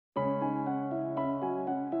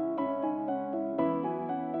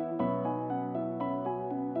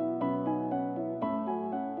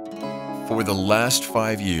For the last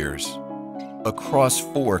 5 years, across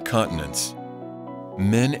 4 continents,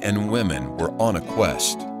 men and women were on a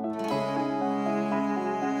quest.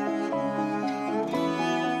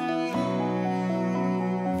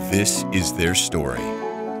 This is their story.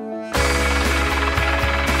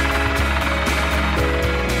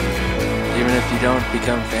 Even if you don't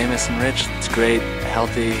become famous and rich, it's a great,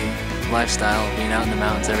 healthy lifestyle, being out in the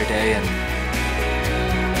mountains every day. And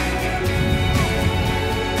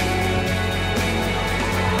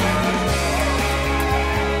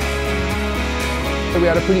we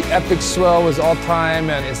had a pretty epic swell, it was all time,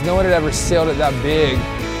 and no one had ever sailed it that big.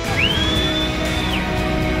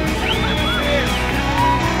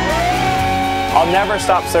 I'll never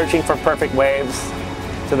stop searching for perfect waves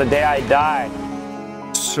to the day I die.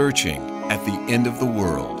 Searching at the end of the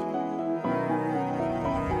world.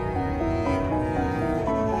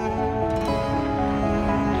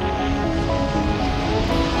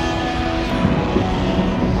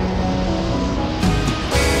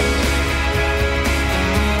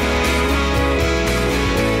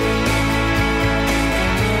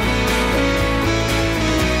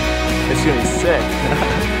 It's gonna be sick.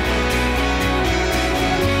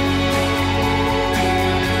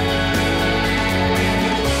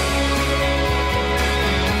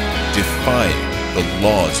 Defying the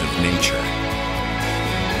laws of nature.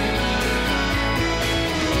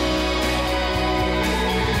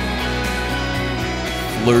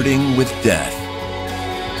 Flirting with death.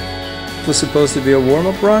 It was supposed to be a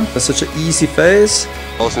warm-up run. It's such an easy phase.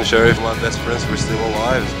 Paulson and Sheriff, my best friends, were still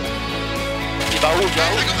alive.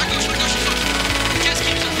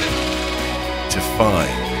 Define.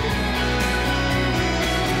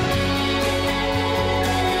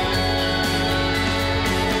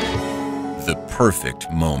 The perfect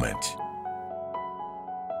moment.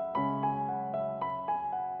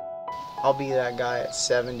 I'll be that guy at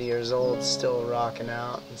 70 years old still rocking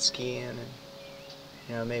out and skiing,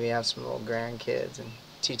 and maybe have some little grandkids and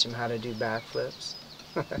teach them how to do backflips.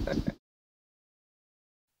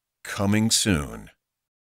 Coming soon.